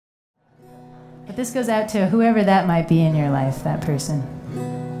But this goes out to whoever that might be in your life, that person.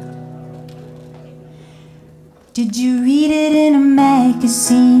 Did you read it in a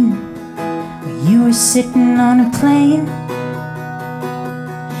magazine when you were sitting on a plane?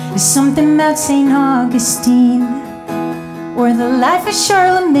 There's something about St. Augustine or the life of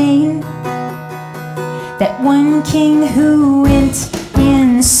Charlemagne, that one king who went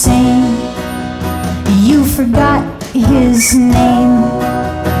insane. You forgot his name,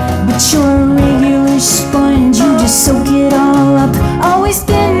 but you're a regular sponge. You just soak it all up, always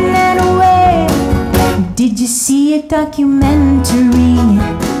been that way. Did you see a documentary?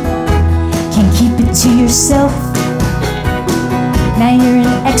 Can't keep it to yourself. Now you're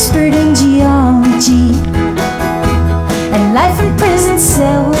an expert in geology and life in prison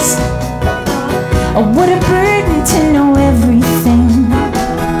cells. Oh, what a burden to know everything,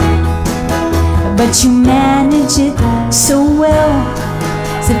 but you manage it so well.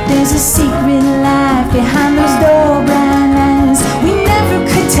 As if there's a secret life behind those dull brown eyes we never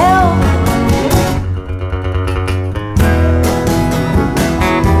could tell.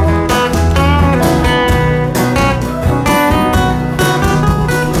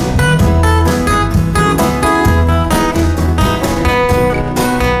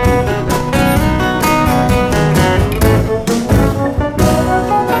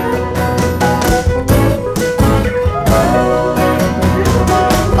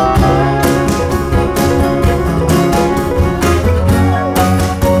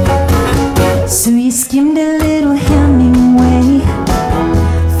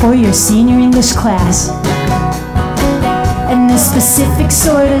 Your senior English class, and the specifics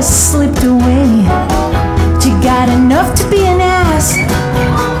sort of slipped away, but you got enough to be an ass.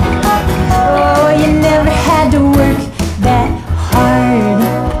 Oh, you never had to work that hard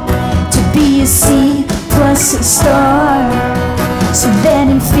to be a C+ star, so that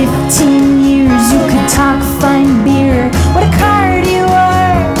in 15 years you could talk fine beer. What a card you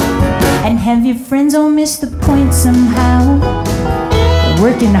are, and have your friends all miss the point somehow,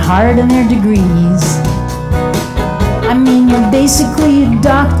 working hard on their degrees. I mean, you're basically a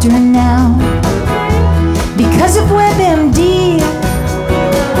doctor now because of WebMD.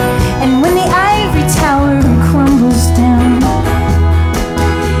 And when the ivory tower crumbles down,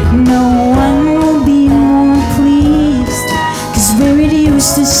 no one will be more pleased, 'cause where it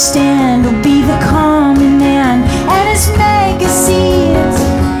used to stand will be the common man and his magazines.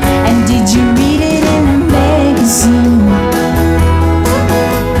 And did you read it in a magazine?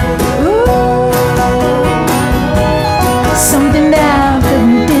 Something about the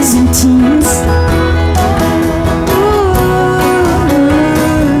Byzantines. Ooh,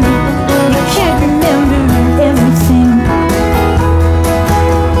 you can't remember everything.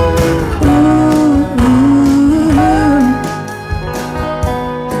 Ooh,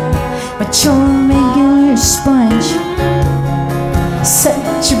 but you're a regular sponge.